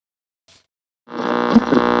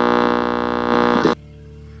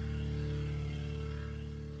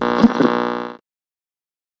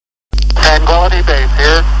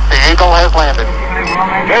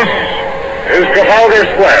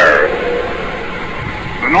entire square.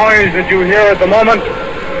 The noise that you hear at the moment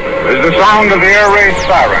is the sound of the air raid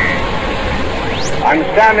siren. I'm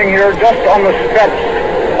standing here just on the steps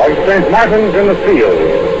of St. Martin's in the Fields.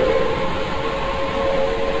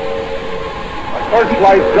 A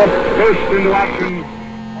searchlight just burst into action.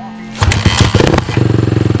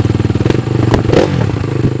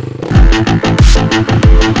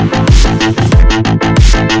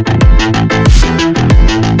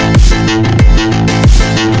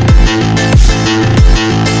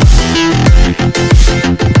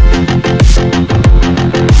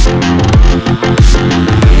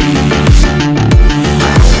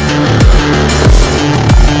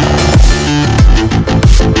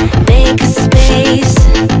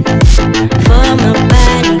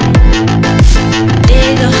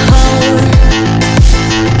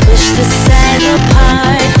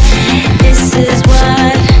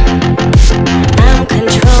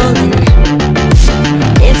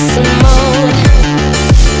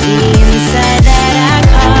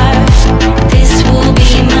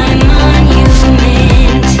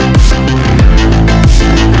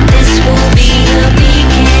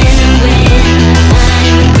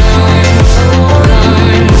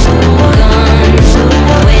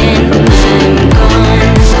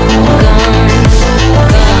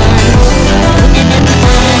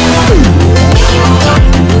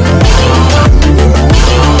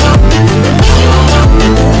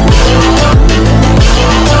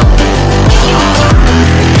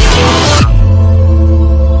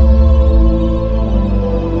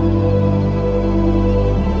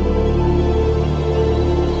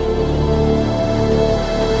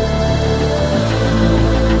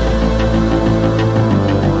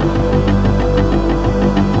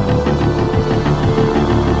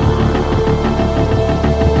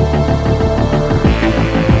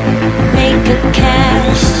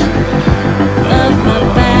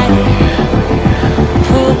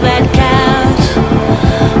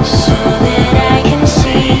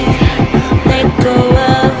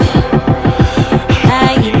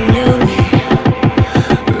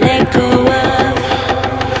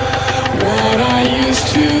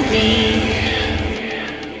 To be